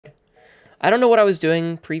I don't know what I was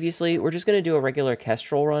doing previously. We're just going to do a regular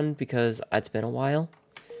Kestrel run because it's been a while.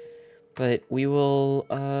 But we will,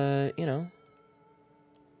 you know,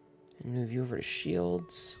 move you over to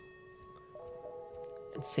shields.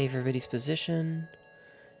 And save everybody's position.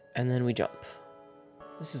 And then we jump.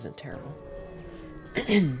 This isn't terrible.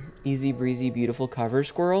 Easy breezy, beautiful cover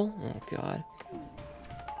squirrel. Oh, God.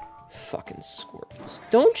 Fucking squirrels.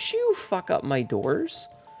 Don't you fuck up my doors.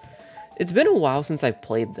 It's been a while since I've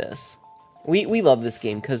played this. We love this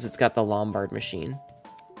game because it's got the Lombard machine.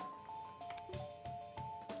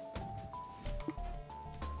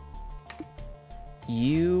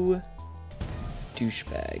 You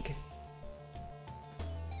douchebag.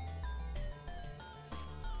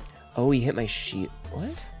 Oh, he hit my shield.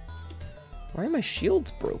 What? Why are my shields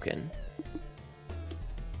broken?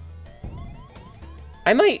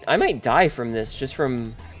 I might die from this, just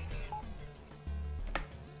from...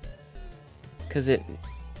 Because it...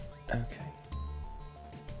 Okay.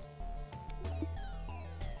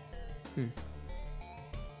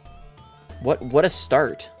 What a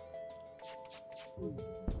start.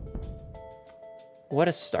 What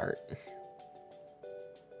a start.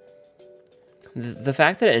 The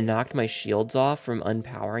fact that it knocked my shields off from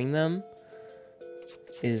unpowering them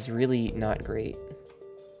is really not great.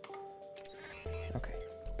 Okay.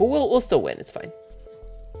 But we'll still win, it's fine.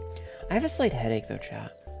 I have a slight headache though,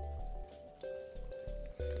 chat.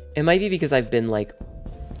 It might be because I've been like,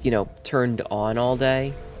 you know, turned on all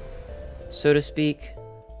day, so to speak.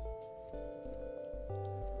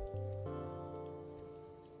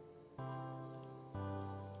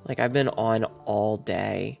 Like, I've been on all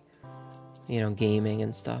day, you know, gaming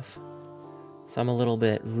and stuff. So I'm a little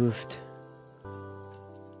bit oofed.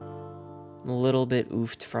 I'm a little bit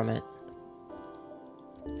oofed from it.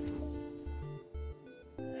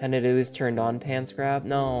 Hnetu is turned on pants grab?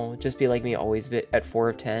 No, just be like me, always be at 4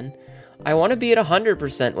 of 10. I want to be at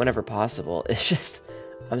 100% whenever possible. It's just,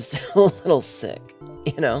 I'm still a little sick,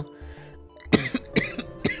 you know?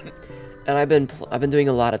 And I've been doing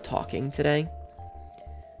a lot of talking today.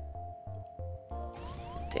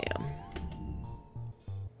 Damn.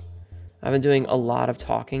 I've been doing a lot of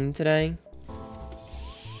talking today.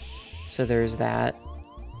 So there's that.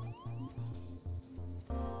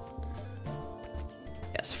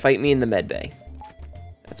 Yes, fight me in the med bay.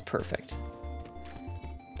 That's perfect.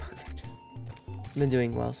 Perfect. I've been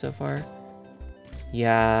doing well so far.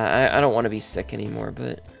 Yeah, I don't want to be sick anymore,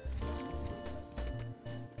 but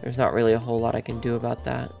there's not really a whole lot I can do about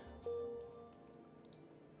that.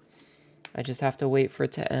 I just have to wait for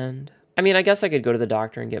it to end. I mean, I guess I could go to the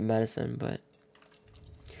doctor and get medicine, but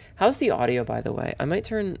how's the audio, by the way? I might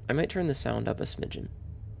turn the sound up a smidgen.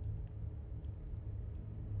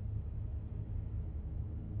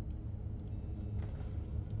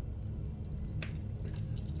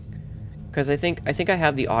 Because I think I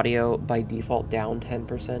have the audio by default down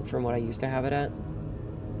 10% from what I used to have it at.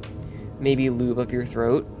 Maybe lube up your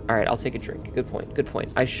throat. All right, I'll take a drink. Good point. Good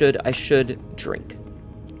point. I should drink.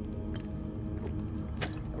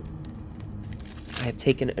 I have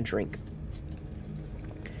taken a drink.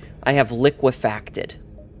 I have liquefacted.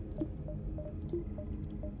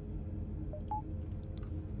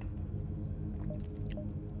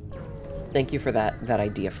 Thank you for that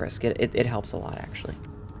idea, Frisk. It helps a lot, actually.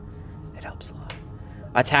 It helps a lot.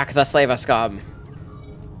 Attack the Slaver scum!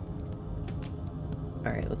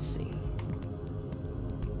 Alright, let's see.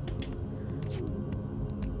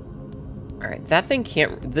 Alright, that thing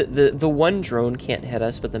can't... The one drone can't hit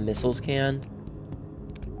us, but the missiles can.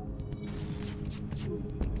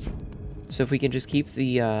 So if we can just keep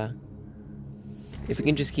the, if we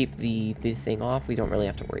can just keep the thing off, we don't really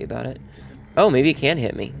have to worry about it. Oh, maybe it can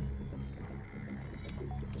hit me.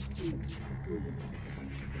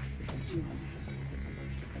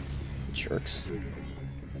 Jerks.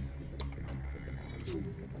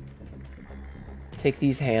 Take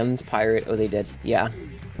these hands, pirate. Oh, they did. Yeah.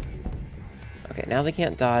 Okay, now they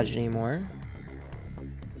can't dodge anymore.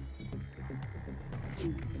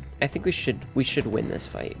 I think we should win this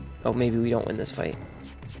fight. Oh, maybe we don't win this fight.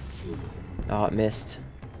 Oh, it missed.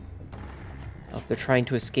 Oh, they're trying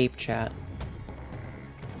to escape, chat.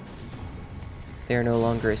 They're no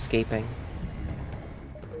longer escaping.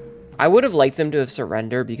 I would have liked them to have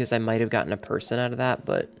surrendered because I might have gotten a person out of that,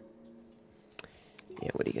 but yeah,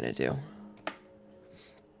 what are you gonna do?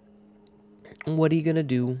 What are you gonna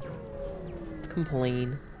do?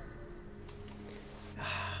 Complain.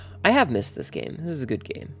 I have missed this game. This is a good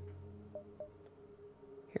game.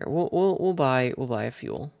 Here, we'll buy a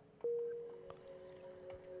fuel.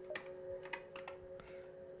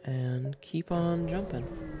 And keep on jumping.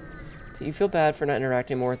 So you feel bad for not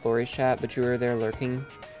interacting more with Lori's chat, but you were there lurking.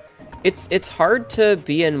 It's hard to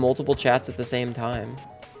be in multiple chats at the same time.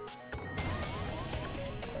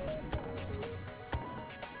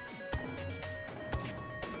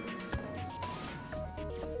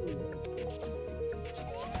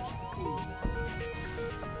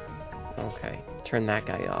 Okay, turn that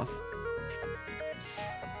guy off.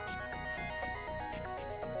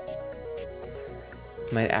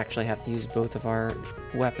 Might actually have to use both of our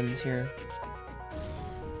weapons here.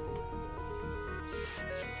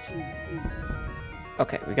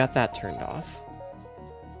 Okay, we got that turned off.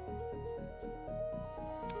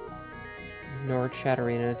 Ignore chat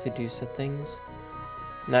arena to do some things.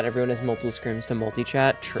 Not everyone has multiple screens to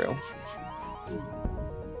multi-chat. True.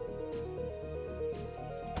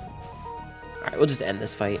 Alright, we'll just end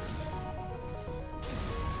this fight.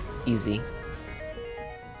 Easy.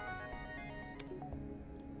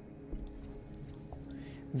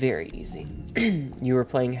 Very easy. You were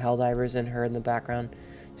playing Helldivers and her in the background,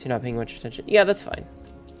 so you're not paying much attention. Yeah, that's fine.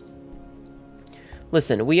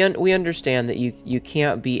 Listen, we understand that you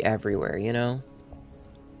can't be everywhere, you know?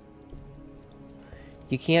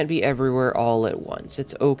 You can't be everywhere all at once.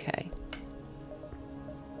 It's okay.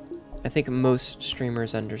 I think most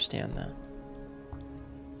streamers understand that.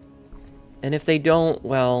 And if they don't,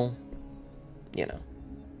 well, you know.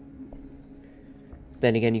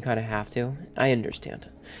 Then again, you kind of have to. I understand.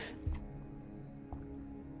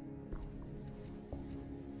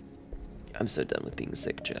 I'm so done with being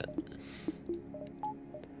sick, chat.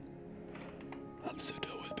 I'm so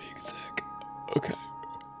done with being sick. Okay.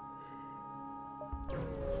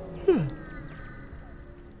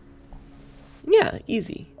 Yeah,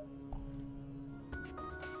 easy.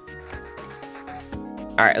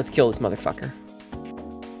 Alright, let's kill this motherfucker.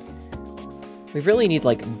 We really need,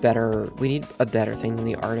 like, we need a better thing than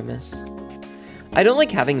the Artemis. I don't like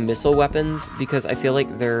having missile weapons because I feel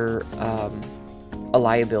like they're, a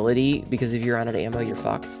liability, because if you're out of ammo, you're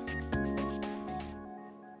fucked.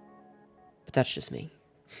 But that's just me.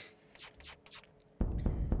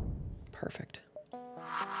 Perfect.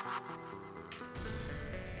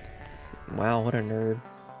 Wow, what a nerd.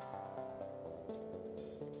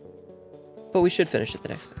 But we should finish it the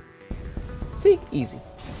next time. See? Easy.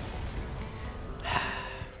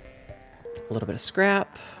 A little bit of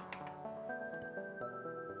scrap.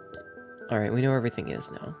 Alright, we know where everything is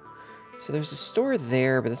now. So there's a store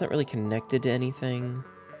there, but that's not really connected to anything.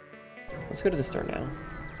 Let's go to the store now.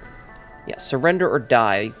 Yeah, surrender or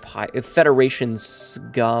die. Federation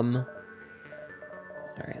scum.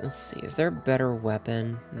 Alright, let's see. Is there a better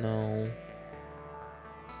weapon? No.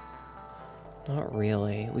 Not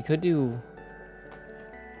really. We could do...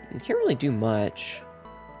 We can't really do much.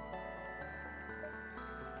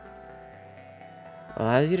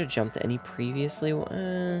 Allows you to jump to any previously...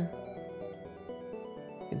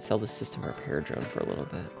 You can sell the system repair drone for a little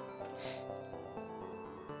bit.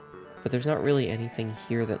 But there's not really anything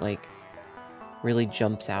here that, like, really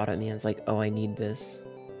jumps out at me and it's like, oh, I need this.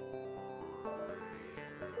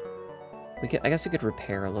 I guess we could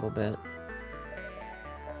repair a little bit.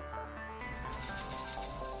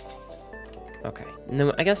 Okay. And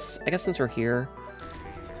then I guess since we're here,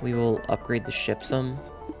 we will upgrade the ship some.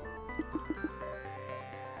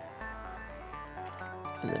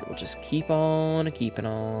 And then we'll just keep on keeping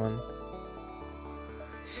on.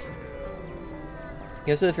 You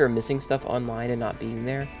know, so if you're missing stuff online and not being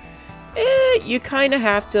there, you kind of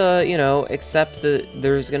have to, you know, accept that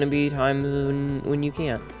there's going to be times when you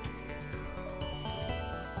can't.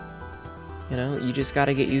 You know, you just got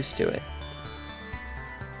to get used to it.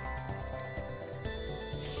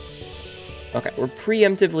 Okay, we're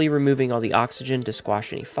preemptively removing all the oxygen to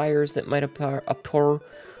squash any fires that might appear.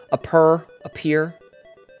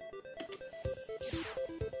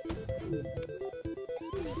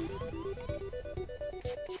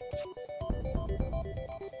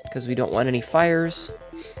 Because we don't want any fires.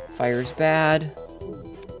 Fire's bad.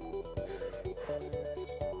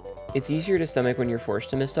 It's easier to stomach when you're forced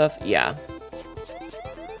to miss stuff. Yeah.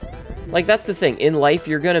 Like, that's the thing. In life,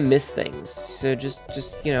 you're gonna miss things. So just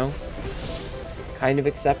you know, kind of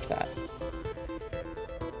accept that.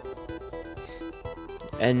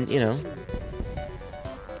 And, you know,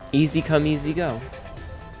 easy come, easy go.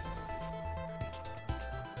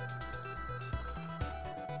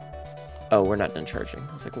 Oh, we're not done charging.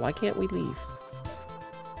 I was like, why can't we leave?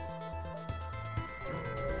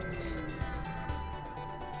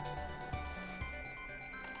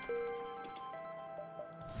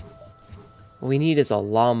 What we need is a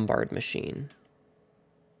Lombard machine.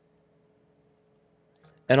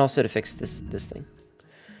 And also to fix this thing.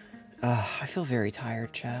 I feel very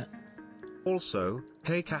tired, chat. Also,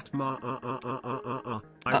 hey Katma,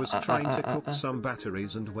 I was trying to cook some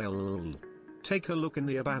batteries and well, take a look in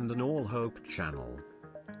the Abandon All Hope channel.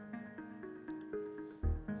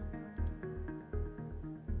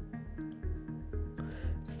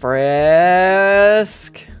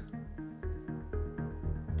 Frisk!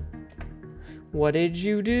 What did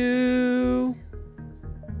you do?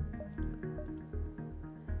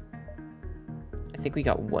 I think we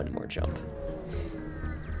got one more jump.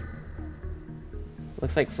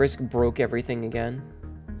 Looks like Frisk broke everything again.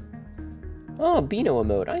 Oh, Beano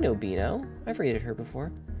emote. I know Beano. I've rated her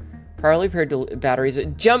before. Partly paired to batteries.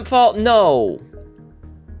 Jump fault? No!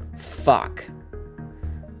 Fuck.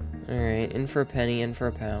 Alright, in for a penny, in for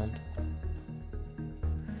a pound.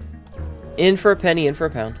 In for a penny, in for a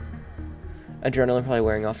pound. Adrenaline probably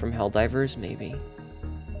wearing off from Helldivers? Maybe.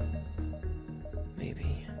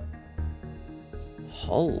 Maybe.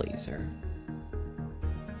 Hull laser.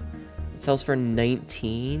 It sells for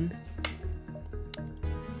 19.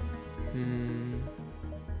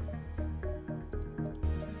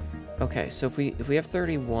 Okay, so if we have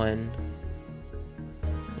 31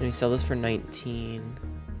 and we sell this for 19,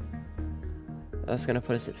 that's gonna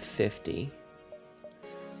put us at 50.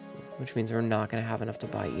 Which means we're not gonna have enough to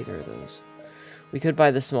buy either of those. We could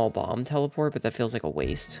buy the small bomb teleport, but that feels like a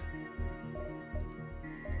waste.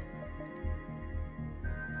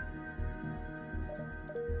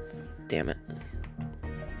 Damn it.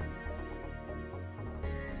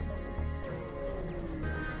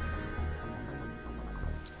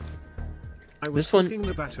 I was cooking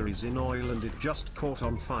the batteries in oil and it just caught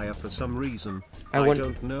on fire for some reason. I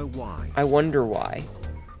don't know why. I wonder why.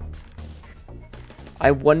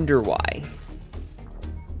 I wonder why.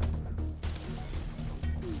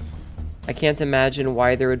 I can't imagine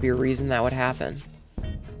why there would be a reason that would happen.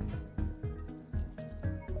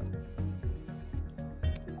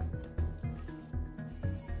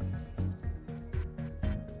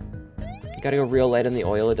 You gotta go real light on the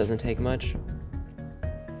oil, it doesn't take much.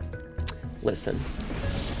 Listen.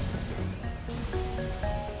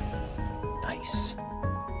 Nice.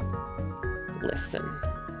 Listen.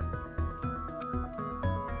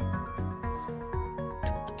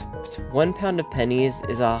 1 pound of pennies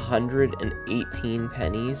is 118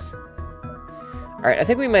 pennies. Alright, I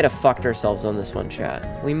think we might have fucked ourselves on this one,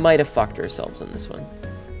 chat. We might have fucked ourselves on this one.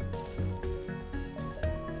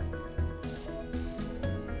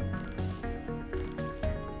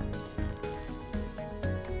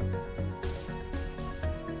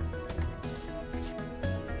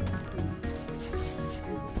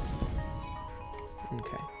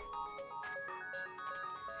 Okay.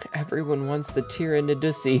 Everyone wants the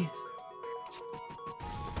Tyrannodussy.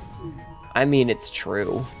 I mean, it's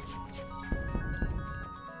true.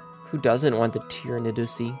 Who doesn't want the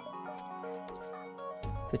Tyrannodussy?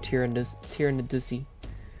 The Tyrannodussy.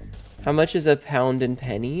 How much is a pound in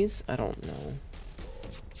pennies? I don't know.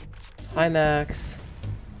 Hi, Max.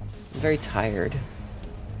 I'm very tired.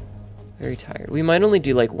 Very tired. We might only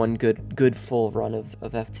do like one good full run of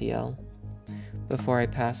FTL before I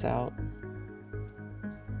pass out.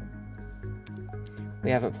 We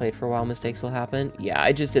haven't played for a while, mistakes will happen. Yeah,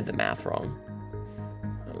 I just did the math wrong.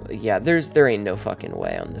 Yeah, there ain't no fucking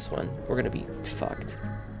way on this one. We're gonna be fucked.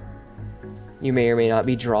 You may or may not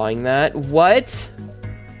be drawing that. What?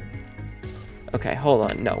 Okay, hold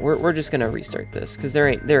on. No, we're just gonna restart this, because there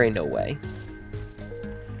ain't no way.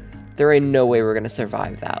 There ain't no way we're gonna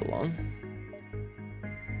survive that long.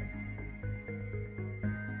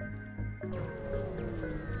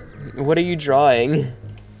 What are you drawing?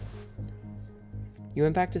 You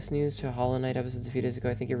went back to snooze to Hollow Knight episodes a few days ago.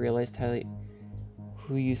 I think you realized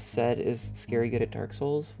who you said is scary good at Dark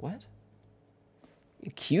Souls. What?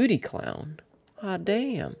 You cutie clown. Ah,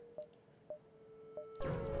 damn.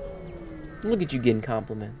 Look at you getting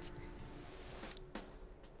compliments.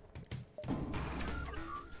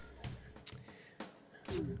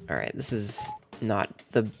 Alright, this is not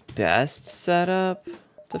the best setup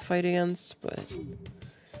to fight against, but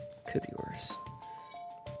could be worse.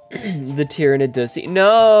 The Tyrannodussy.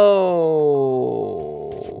 No!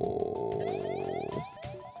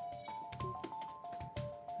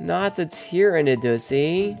 Not the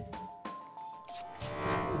Tyrannodussy.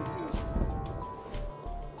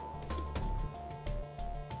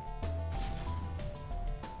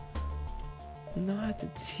 Not the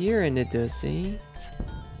Tyrannodussy.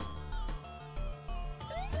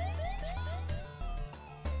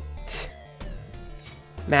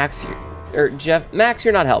 Max, Max,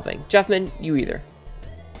 you're not helping. Jeffman, you either.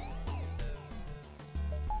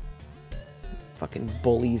 Fucking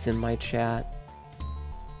bullies in my chat.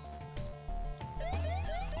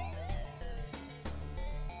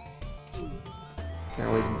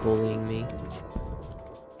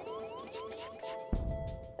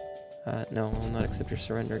 No, I'll not accept your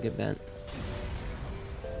surrender. Get bent.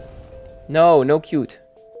 No, no cute.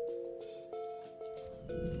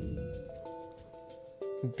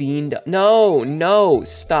 No, no,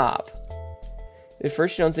 stop. If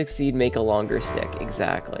first you don't succeed, make a longer stick.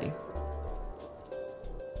 Exactly.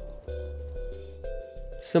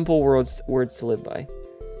 Simple words to live by.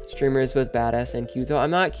 Streamer is both badass and cute, though.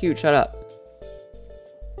 I'm not cute. Shut up.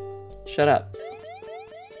 Shut up.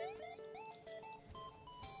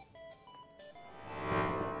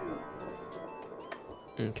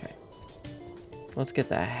 Okay. Let's get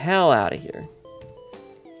the hell out of here.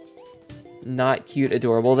 Not cute,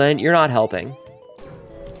 adorable, then. You're not helping.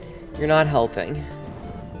 You're not helping.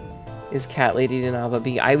 Is Cat Lady Denaba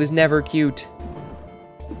B? I was never cute.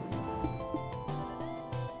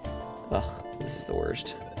 Ugh, this is the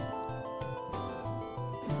worst.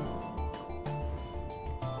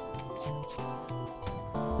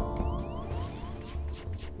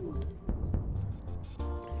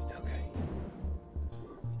 Okay.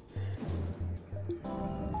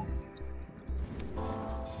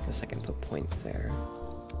 Guess I can put points there.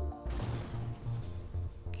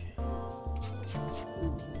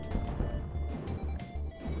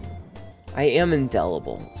 I am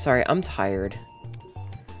indelible. Sorry, I'm tired.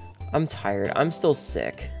 I'm tired. I'm still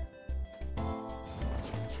sick.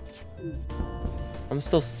 I'm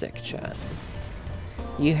still sick, chat.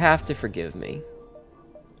 You have to forgive me.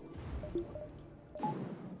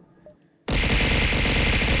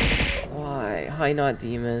 Why? Hi, not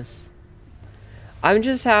Demas. I'm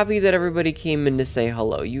just happy that everybody came in to say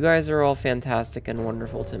hello. You guys are all fantastic and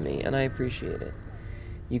wonderful to me, and I appreciate it.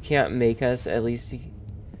 You can't make us, at least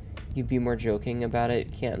you'd be more joking about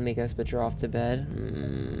it. Can't make us, but you're off to bed.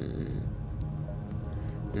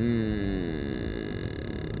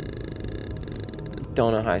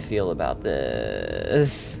 Don't know how I feel about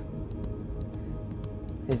this.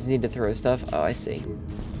 I just need to throw stuff. Oh, I see.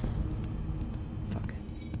 Fuck.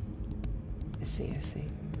 I see.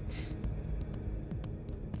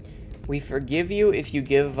 We forgive you if you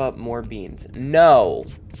give up more beans. No.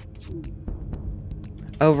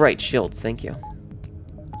 Oh, right. Shields. Thank you.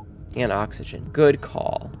 And oxygen. Good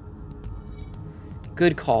call.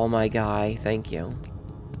 Good call, my guy. Thank you.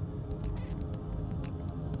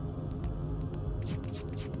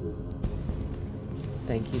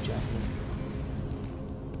 Thank you, Jeff.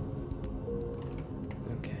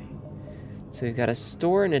 Okay. So we've got a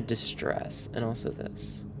store and a distress, and also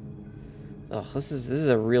this. Ugh, this is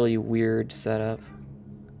a really weird setup.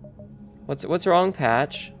 What's wrong,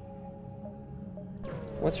 Patch?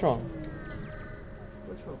 What's wrong?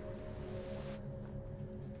 What's wrong?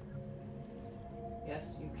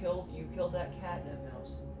 Yes, you killed that catnip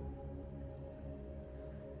mouse.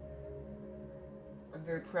 I'm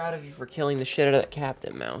very proud of you for killing the shit out of that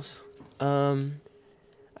captain mouse. I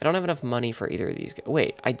don't have enough money for either of these guys.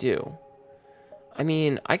 Wait, I do. I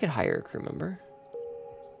mean, I could hire a crew member.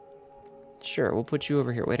 Sure, we'll put you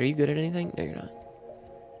over here. Wait, are you good at anything? No, you're not.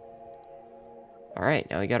 Alright,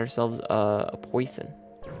 now we got ourselves a poison.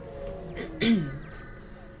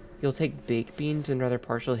 You'll take baked beans and rather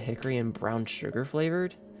partial hickory and brown sugar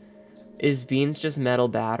flavored? Is beans just metal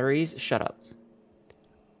batteries? Shut up.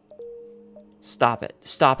 Stop it.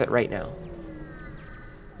 Stop it right now.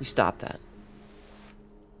 You stop that.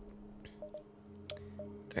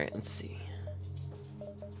 Alright, let's see.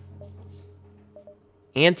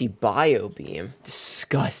 Anti-bio beam.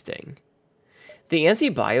 Disgusting. The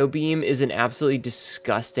anti-bio beam is an absolutely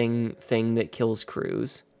disgusting thing that kills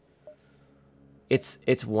crews.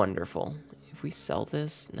 It's wonderful. If we sell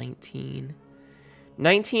this, 19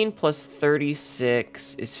 plus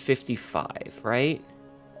 36 is 55, right?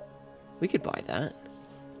 We could buy that.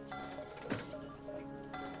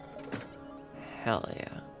 Hell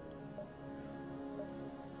yeah.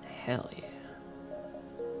 Hell yeah.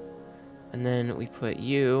 And then we put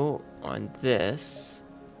you on this.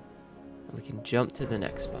 And we can jump to the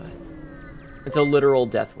next spot. It's a literal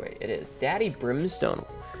death weight. It is. Daddy Brimstone.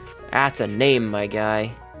 That's a name, my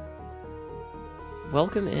guy.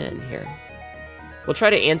 Welcome in here. We'll try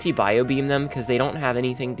to anti-bio beam them because they don't have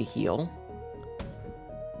anything to heal.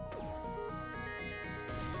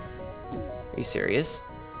 Are you serious?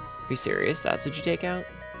 Are you serious? That's what you take out?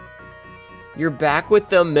 You're back with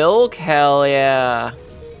the milk? Hell yeah.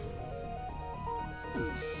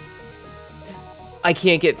 I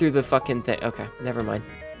can't get through the fucking thing. Okay, never mind.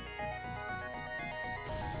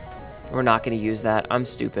 We're not going to use that. I'm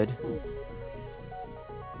stupid.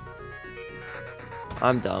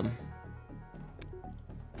 I'm dumb.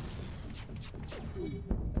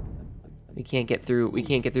 We can't get through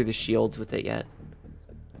the shields with it yet.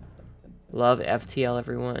 Love FTL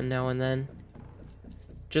everyone now and then.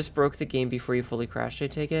 just broke the game before you fully crashed, I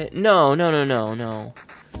take it? No, no, no, no, no.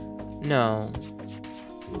 No.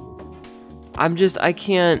 I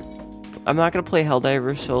can't... I'm not gonna play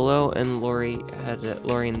Helldiver solo, and Lori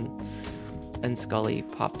and Scully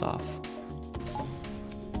popped off.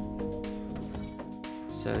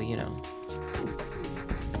 So, you know.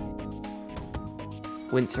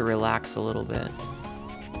 Went to relax a little bit.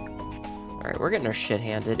 Alright, we're getting our shit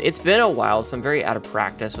handed. It's been a while, so I'm very out of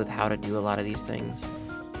practice with how to do a lot of these things.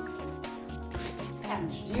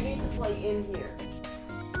 Patch, you need to play in here.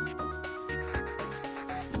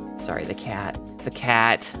 Sorry, the cat. The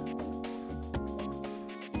cat.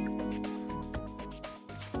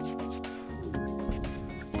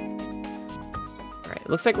 Alright,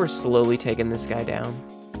 looks like we're slowly taking this guy down.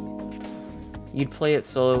 You'd play it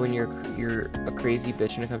solo when you're a crazy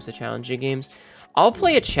bitch when it comes to challenging games. I'll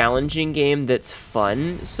play a challenging game that's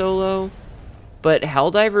fun solo, but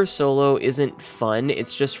Helldiver solo isn't fun,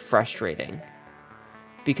 it's just frustrating.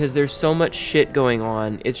 Because there's so much shit going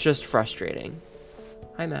on, it's just frustrating.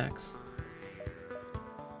 Hi, Max.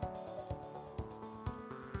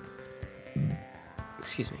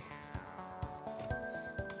 Excuse me.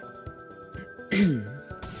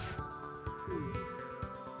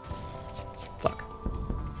 Fuck.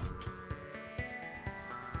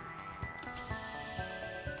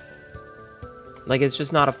 Like, it's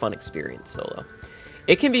just not a fun experience solo.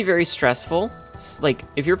 It can be very stressful. Like,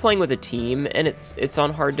 if you're playing with a team and it's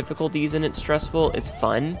on hard difficulties and it's stressful, it's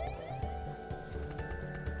fun.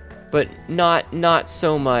 But not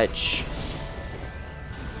so much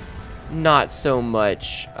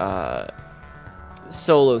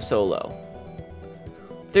solo.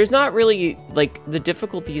 There's not really, like, the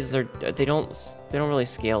difficulties are, they don't really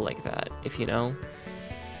scale like that, if you know.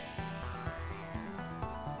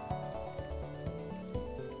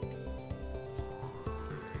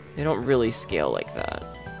 They don't really scale like that.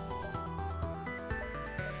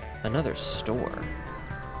 Another store.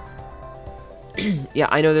 Yeah,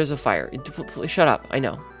 I know there's a fire. Shut up, I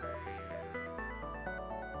know.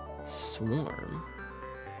 Swarm.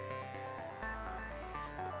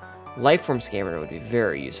 Lifeform Scammer would be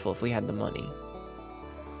very useful if we had the money.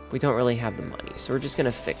 We don't really have the money, so we're just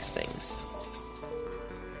gonna fix things.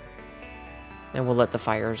 And we'll let the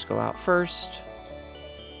fires go out first.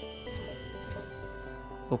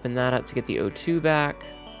 Open that up to get the O2 back.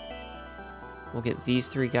 We'll get these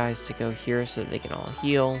three guys to go here so that they can all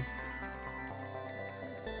heal.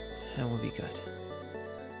 And we'll be good.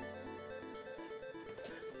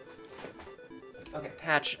 Okay,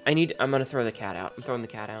 Patch, I'm gonna throw the cat out. I'm throwing the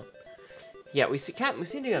cat out. Yeah, we seem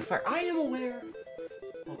to be on fire. I am aware!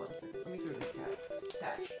 Hold on a second, let me throw the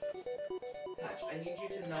cat. Patch, I need you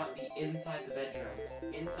to not be inside the bedroom,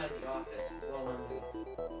 inside the office, while I'm doing.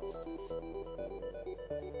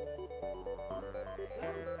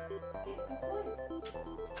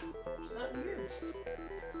 It's not weird.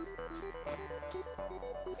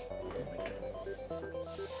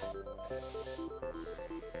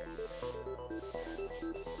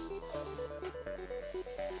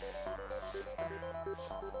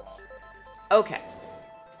 Okay.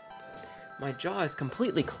 My jaw is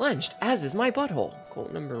completely clenched, as is my butthole.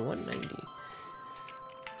 Quote number 190.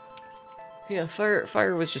 Yeah,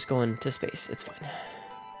 fire was just going to space. It's fine.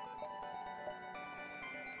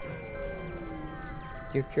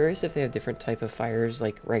 You're curious if they have different type of fires,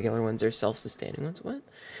 like regular ones or self-sustaining ones? What?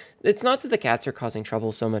 It's not that the cats are causing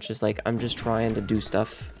trouble so much as, like, I'm just trying to do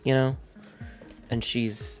stuff, you know? And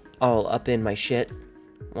she's all up in my shit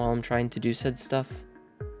while I'm trying to do said stuff.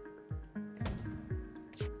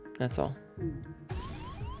 That's all.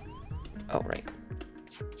 Oh, right.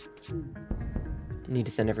 Need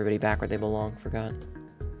to send everybody back where they belong. Forgot.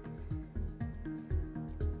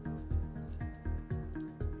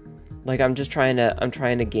 Like, I'm trying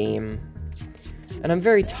to game. And I'm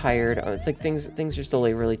very tired. It's like things are still,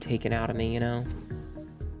 like, really taken out of me, you know?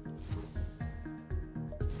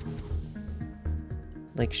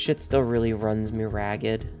 Like, shit still really runs me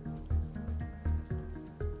ragged.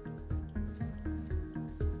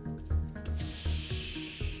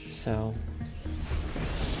 So,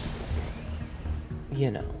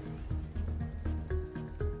 you know.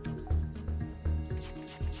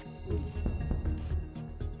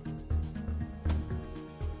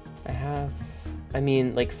 I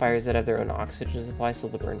mean, like, fires that have their own oxygen supply, so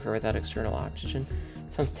they'll burn for without external oxygen.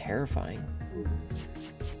 Sounds terrifying.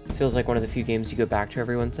 Feels like one of the few games you go back to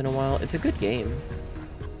every once in a while. It's a good game.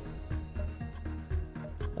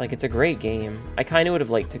 Like, it's a great game. I kind of would have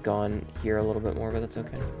liked to gone here a little bit more, but that's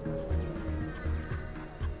okay.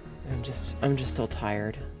 I'm just still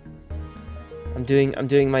tired. I'm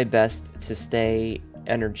doing my best to stay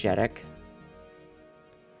energetic.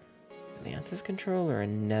 Mantis control or a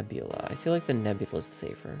Nebula? I feel like the Nebula's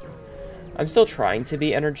safer. I'm still trying to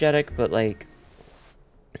be energetic, but like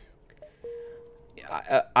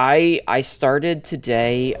I started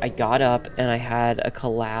today, I got up and I had a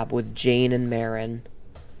collab with Jane and Marin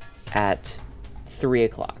at 3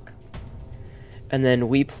 o'clock. And then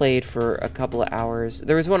we played for a couple of hours.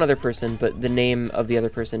 There was one other person, but the name of the other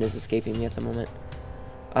person is escaping me at the moment.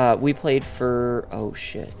 We played for, oh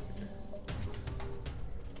shit,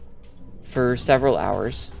 for several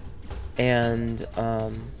hours. And,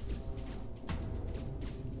 hold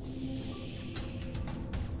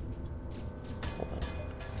on.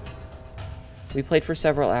 We played for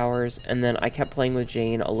several hours, and then I kept playing with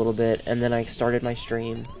Jane a little bit, and then I started my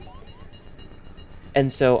stream.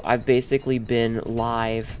 And so I've basically been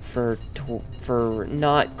live for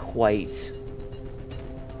not quite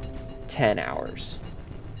 10 hours.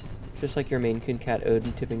 Just like your Maine Coon cat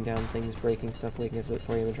Odin, tipping down things, breaking stuff, waking us up at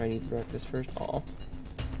 4 a.m. and trying to eat breakfast first. Aw.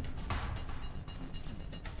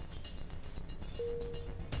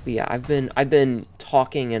 But yeah, I've been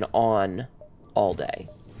talking and on all day.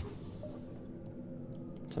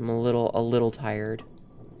 So I'm a little tired.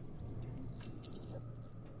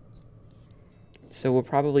 So we'll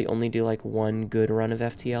probably only do like one good run of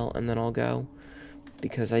FTL and then I'll go,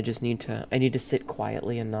 because I just need to sit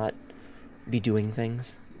quietly and not be doing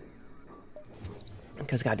things.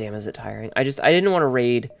 Because goddamn is it tiring. I didn't want to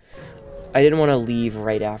raid. I didn't want to leave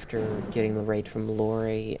right after getting the raid from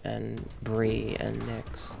Lori and Bree and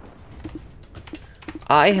Nyx.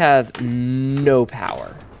 I have no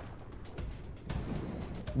power.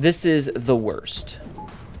 This is the worst.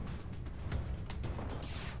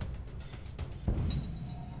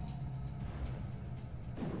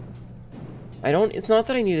 It's not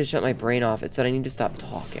that I need to shut my brain off, it's that I need to stop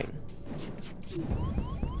talking.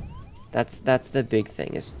 That's the big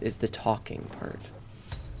thing, is the talking part.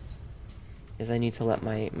 Is I need to let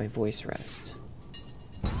my voice rest.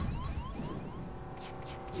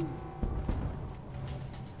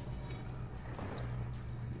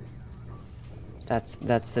 That's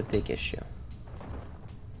the big issue.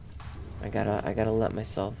 I gotta let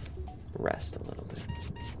myself rest a little bit.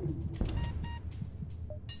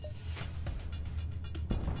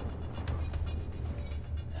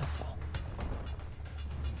 That's all.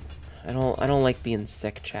 I don't like being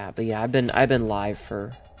sick, chat, but yeah, I've been live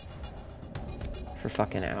for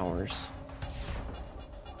fucking hours.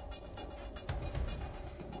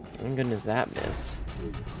 Thank goodness that missed.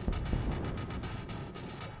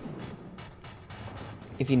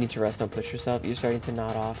 If you need to rest, don't push yourself. You're starting to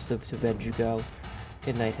nod off, so to bed you go.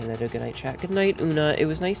 Good night, Hnetu. Good night, chat. Good night, Una. It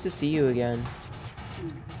was nice to see you again.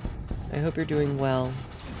 I hope you're doing well.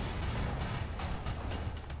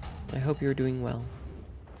 I hope you're doing well.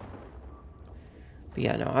 But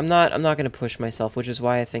yeah, no, I'm not gonna push myself, which is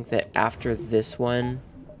why I think that after this one,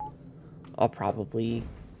 I'll probably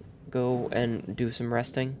go and do some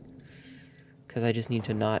resting. Because I just need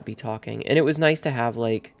to not be talking. And it was nice to have,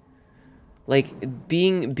 like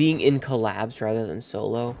being in collabs rather than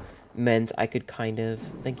solo meant I could kind of,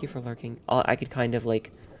 thank you for lurking, I could kind of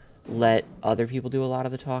like let other people do a lot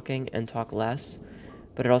of the talking and talk less,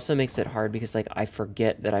 but it also makes it hard because like I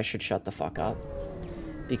forget that I should shut the fuck up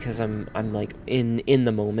because I'm like in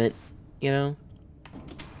the moment, you know?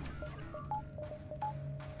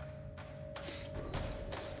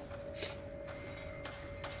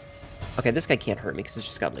 Okay, this guy can't hurt me because it's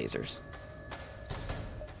just got lasers.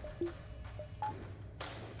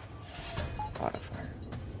 Fire.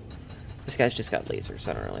 This guy's just got lasers,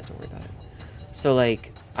 so I don't really have to worry about it. So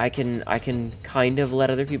like I can kind of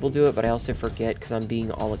let other people do it, but I also forget because I'm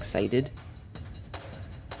being all excited.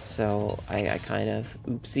 So I kind of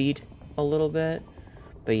oopsied a little bit.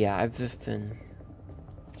 But yeah, I'm just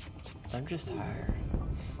tired.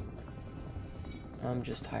 I'm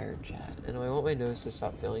just tired, chat. And I want my nose to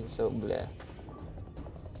stop feeling so bleh.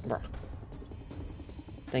 Bruh.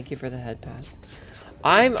 Thank you for the head pass.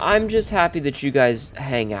 I'm just happy that you guys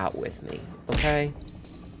hang out with me, okay?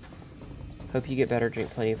 Hope you get better, drink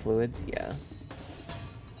plenty of fluids, yeah.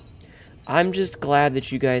 I'm just glad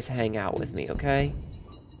that you guys hang out with me, okay?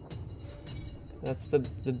 That's the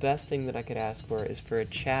best thing that I could ask for, is for a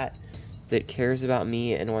chat that cares about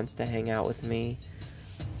me and wants to hang out with me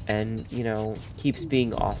and, you know, keeps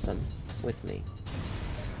being awesome with me.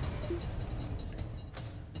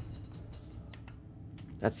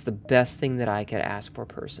 That's the best thing that I could ask for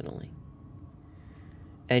personally.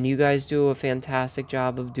 And you guys do a fantastic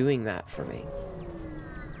job of doing that for me.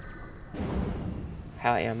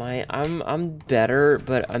 How am I? I'm better,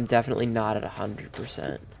 but I'm definitely not at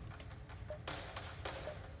 100%.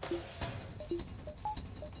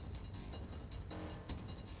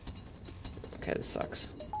 Okay, this sucks.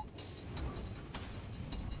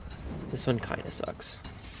 This one kind of sucks.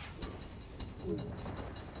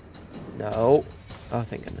 No. Oh,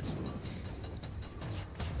 thank goodness.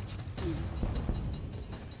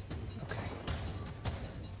 Okay.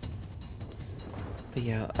 But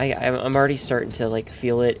yeah, I'm already starting to, like,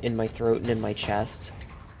 feel it in my throat and in my chest.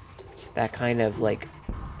 That kind of, like,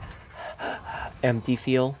 empty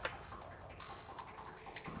feel.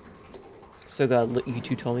 So God, you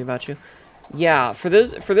two told me about you. Yeah, for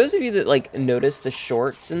those of you that, like, notice the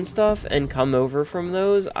shorts and stuff and come over from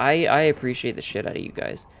those, I appreciate the shit out of you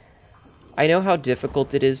guys. I know how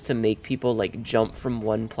difficult it is to make people, like, jump from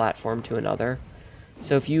one platform to another.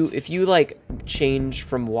 So if you like change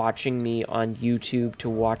from watching me on YouTube to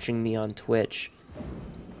watching me on Twitch,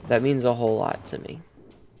 that means a whole lot to me.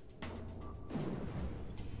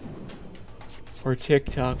 Or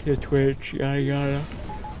TikTok to Twitch, yada yada.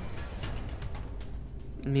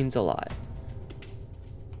 It means a lot.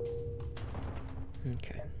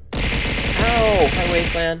 Okay. Ow! Hi,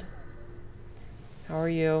 Wasteland. How are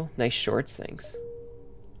you? Nice shorts, thanks.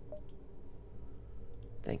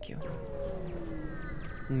 Thank you.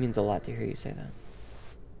 It means a lot to hear you say that.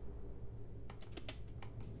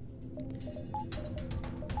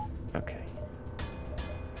 Okay.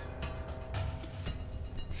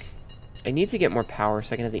 I need to get more power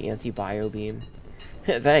so I can have the anti-bio beam.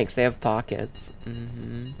 Thanks, they have pockets.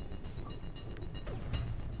 Mm-hmm.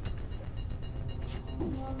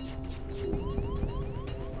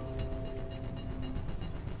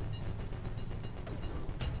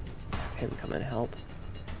 Have him come and help.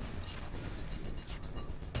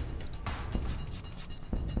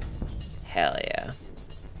 Hell yeah.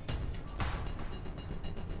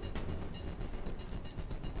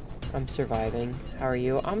 I'm surviving. How are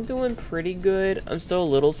you? I'm doing pretty good. I'm still a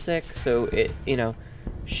little sick, so it, you know,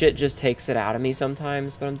 shit just takes it out of me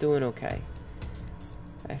sometimes, but I'm doing okay.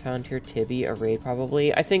 I found here Tibby, a raid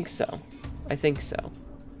probably. I think so. I think so.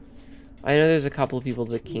 I know there's a couple of people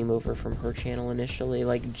that came over from her channel initially,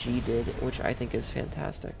 like G did, which I think is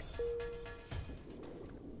fantastic.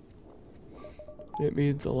 It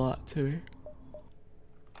means a lot to me.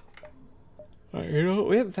 Alright, you know,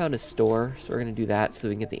 we haven't found a store, so we're gonna do that so that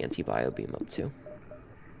we can get the anti-bio beam up too.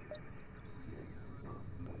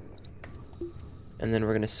 And then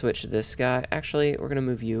we're gonna switch this guy. Actually, we're gonna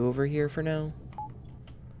move you over here for now.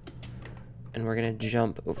 And we're gonna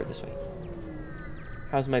jump over this way.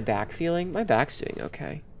 How's my back feeling? My back's doing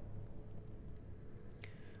okay.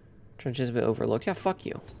 Trench is a bit overlooked. Yeah, fuck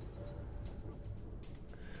you.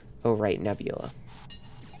 Oh, right, Nebula.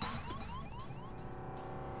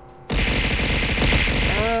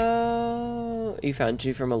 Oh, you found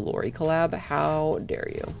G from a Lori collab? How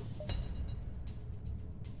dare you?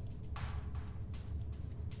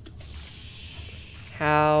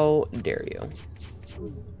 How dare you?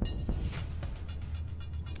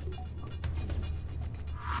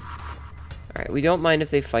 Alright, we don't mind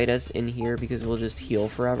if they fight us in here because we'll just heal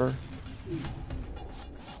forever.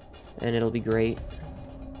 And it'll be great.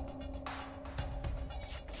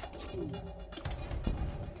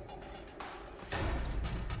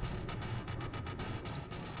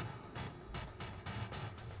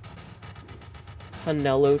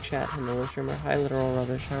 Hanello chat, Hanello streamer. Hi, literal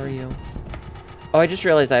rubbish. How are you? Oh, I just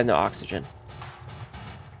realized I have no oxygen.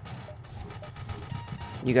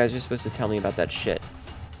 You guys are supposed to tell me about that shit.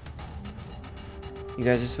 You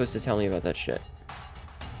guys are supposed to tell me about that shit.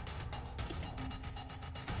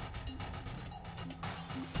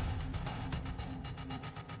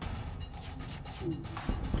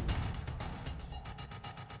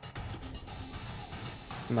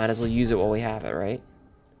 Might as well use it while we have it, right?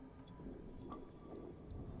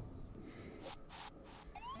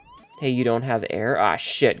 Hey, you don't have air? Ah,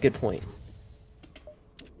 shit. Good point.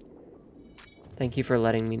 Thank you for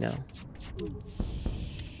letting me know.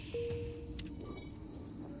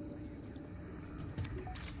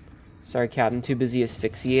 Sorry, Captain. Too busy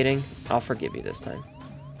asphyxiating. I'll forgive you this time.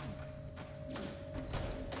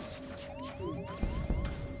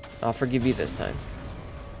 I'll forgive you this time.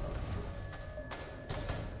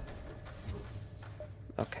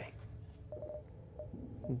 Okay.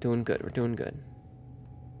 Doing good. We're doing good.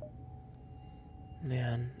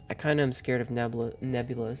 Man, I kind of am scared of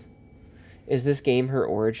nebulas. Is this game her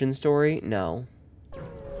origin story? No.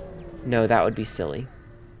 No, that would be silly.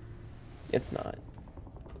 It's not.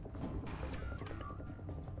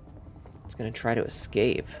 It's gonna try to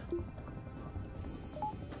escape.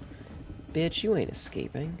 Bitch, you ain't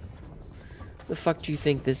escaping. The fuck do you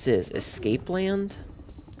think this is? Escape land?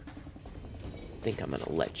 Think I'm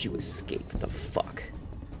gonna let you escape. The fuck?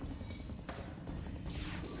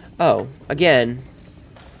 Oh, again.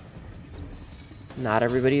 Not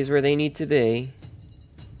everybody is where they need to be.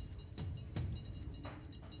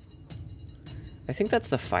 I think that's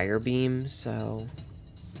the fire beam, so...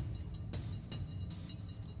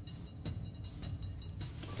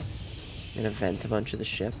 I'm gonna vent a bunch of the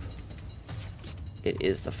ship. It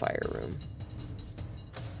is the fire room.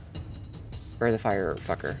 Or the fire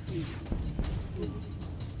fucker.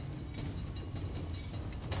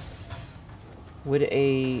 Would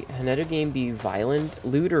a Hnetu game be violent?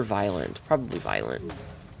 Lewd or violent? Probably violent.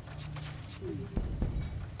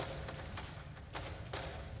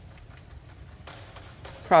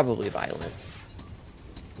 Probably violent.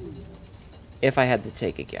 If I had to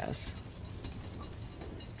take a guess.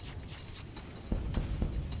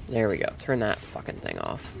 There we go. Turn that fucking thing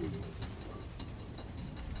off.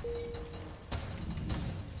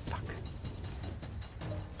 Fuck.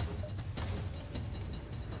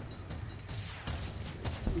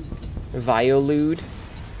 Violude.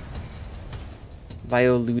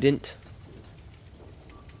 Violudent.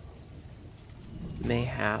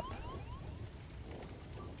 Mayhap.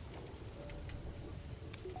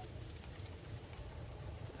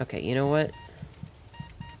 Okay, you know what?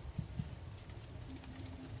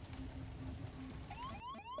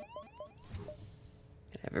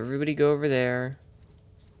 Have everybody go over there.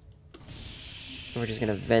 We're just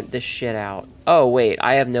gonna vent this shit out. Oh, wait,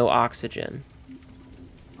 I have no oxygen.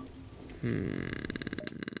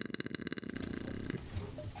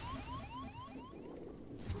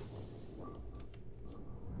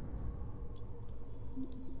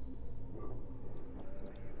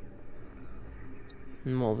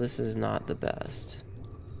 Well, this is not the best.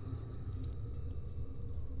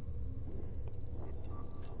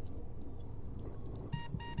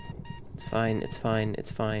 It's fine, it's fine,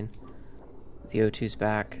 it's fine. The O2's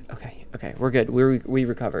back. Okay, okay, we're good. We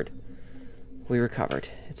recovered. We recovered.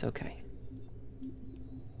 It's okay.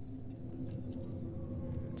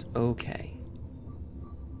 It's okay.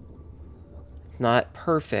 Not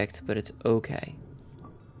perfect, but it's okay.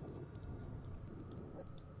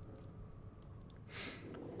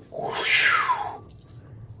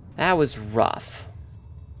 That was rough.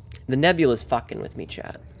 The nebula's fucking with me,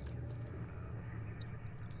 chat.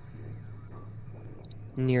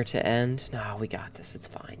 Near to end? No, we got this. It's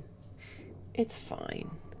fine. It's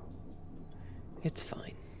fine. It's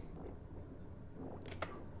fine.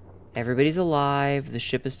 Everybody's alive. The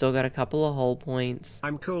ship has still got a couple of hull points.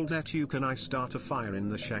 I'm cold at you. Can I start a fire in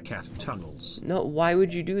the Shakat tunnels? No, why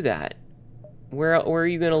would you do that? Where are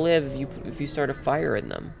you gonna live if you start a fire in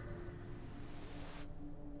them?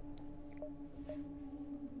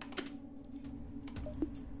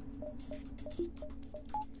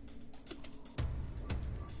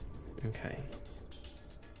 Okay.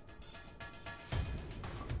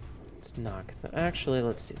 Let's knock that. Actually,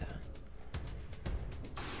 let's do that.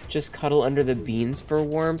 Just cuddle under the beans for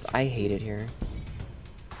warmth. I hate it here.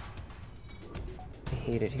 I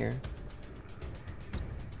hate it here.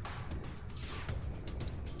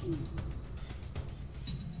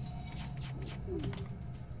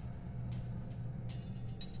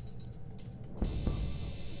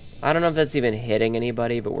 I don't know if that's even hitting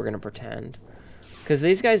anybody, but we're gonna pretend. Because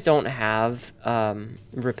these guys don't have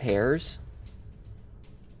repairs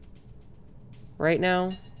right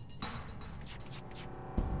now.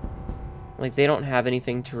 Like, they don't have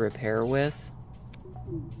anything to repair with.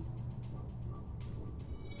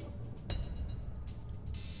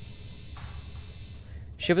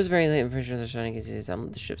 Ship was very late. I'm pretty sure they're trying to get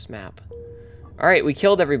download the ship's map. Alright, we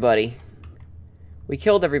killed everybody. We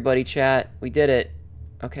killed everybody, chat. We did it.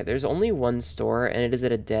 Okay, there's only one store, and it is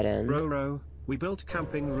at a dead end. Roro, we built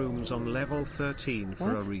camping rooms on level 13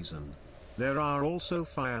 for a reason. There are also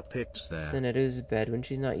fire pits there. Hnetu's bed when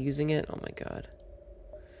she's not using it. Oh my god.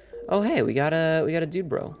 Oh hey, we got a dude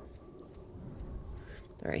bro.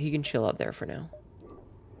 Alright, he can chill out there for now.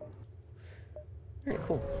 Alright,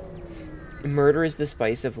 cool. Murder is the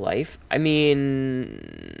spice of life. I mean,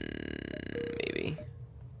 maybe.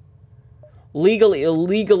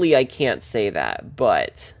 Illegally, I can't say that,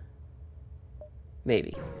 but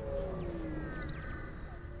maybe.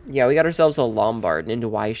 Yeah, we got ourselves a Lombard into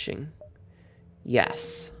Weishing.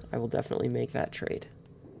 Yes, I will definitely make that trade.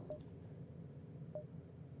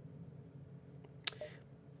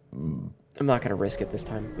 I'm not gonna risk it this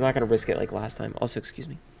time. I'm not gonna risk it like last time. Also, excuse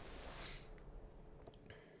me.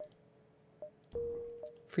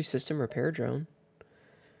 Free system repair drone.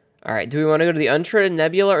 Alright, do we want to go to the Uncharted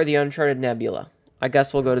Nebula or the Uncharted Nebula? I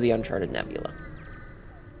guess we'll go to the Uncharted Nebula.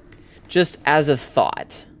 Just as a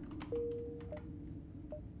thought.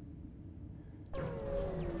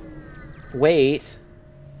 Wait.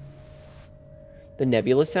 The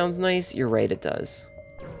Nebula sounds nice? You're right, it does.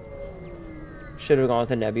 Should have gone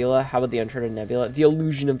with a nebula. How about the Uncharted Nebula? The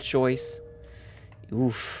illusion of choice.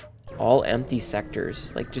 Oof. All empty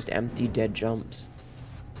sectors. Like, just empty dead jumps.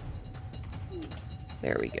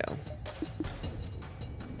 There we go.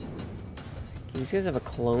 These guys have a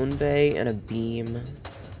clone bay and a beam.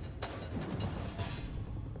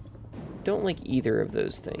 Don't like either of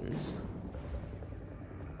those things.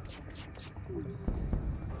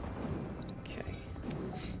 Okay.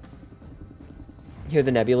 Here,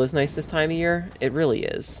 the nebula's nice this time of year. It really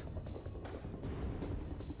is.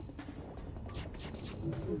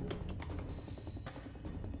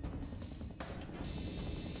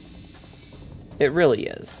 It really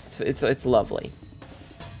is. It's lovely.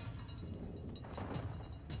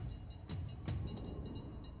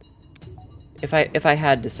 If I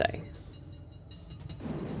had to say.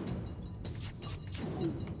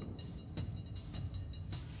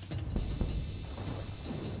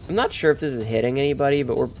 I'm not sure if this is hitting anybody,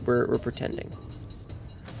 but we're pretending.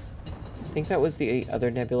 I think that was the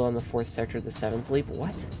other nebula on the 4th sector of the 7th leap.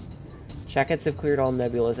 What? Jackets have cleared all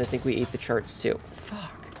nebulas. I think we ate the charts too.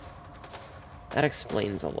 Fuck. That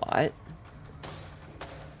explains a lot.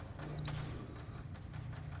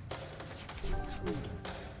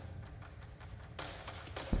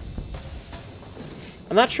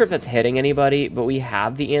 I'm not sure if that's hitting anybody, but we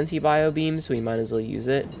have the anti-bio beam, so we might as well use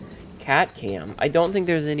it. Cat cam. I don't think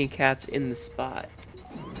there's any cats in the spot.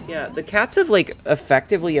 Yeah, the cats have, like,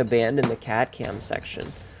 effectively abandoned the cat cam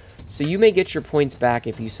section. So you may get your points back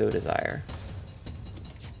if you so desire.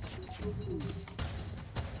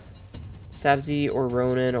 Sabzi or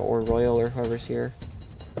Ronan or Royal or whoever's here.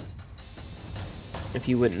 If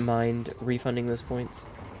you wouldn't mind refunding those points.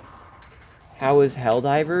 How was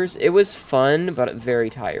Helldivers? It was fun, but very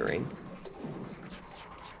tiring.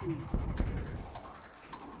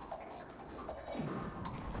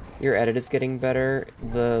 Your edit is getting better.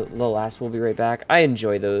 The last will be right back. I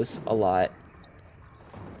enjoy those a lot.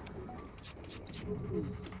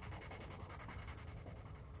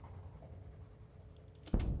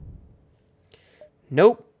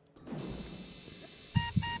 Nope.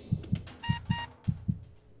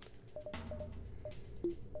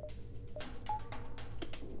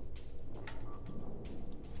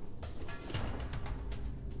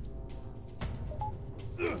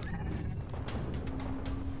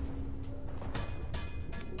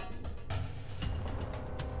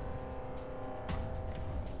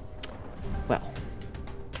 Well.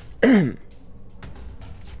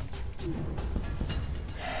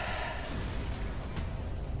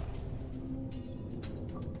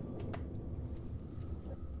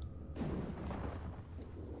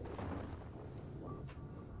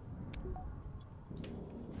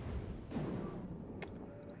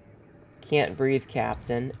 Can't breathe,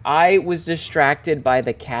 Captain. I was distracted by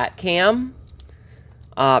the cat cam.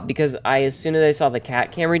 Because as soon as I saw the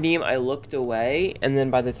cat cam redeem, I looked away, and then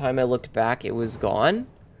by the time I looked back, it was gone.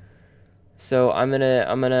 So I'm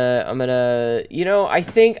gonna, you know, I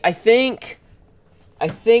think,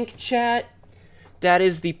 chat, that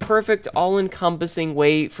is the perfect all-encompassing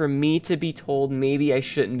way for me to be told maybe I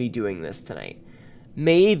shouldn't be doing this tonight.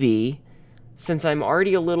 Maybe, since I'm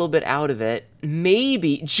already a little bit out of it,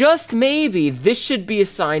 maybe, just maybe, this should be a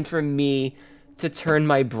sign for me to turn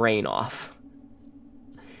my brain off.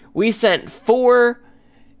 We sent 4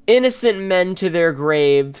 innocent men to their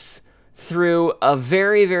graves through a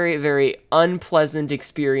very, very, very unpleasant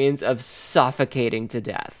experience of suffocating to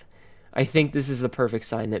death. I think this is the perfect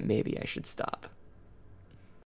sign that maybe I should stop.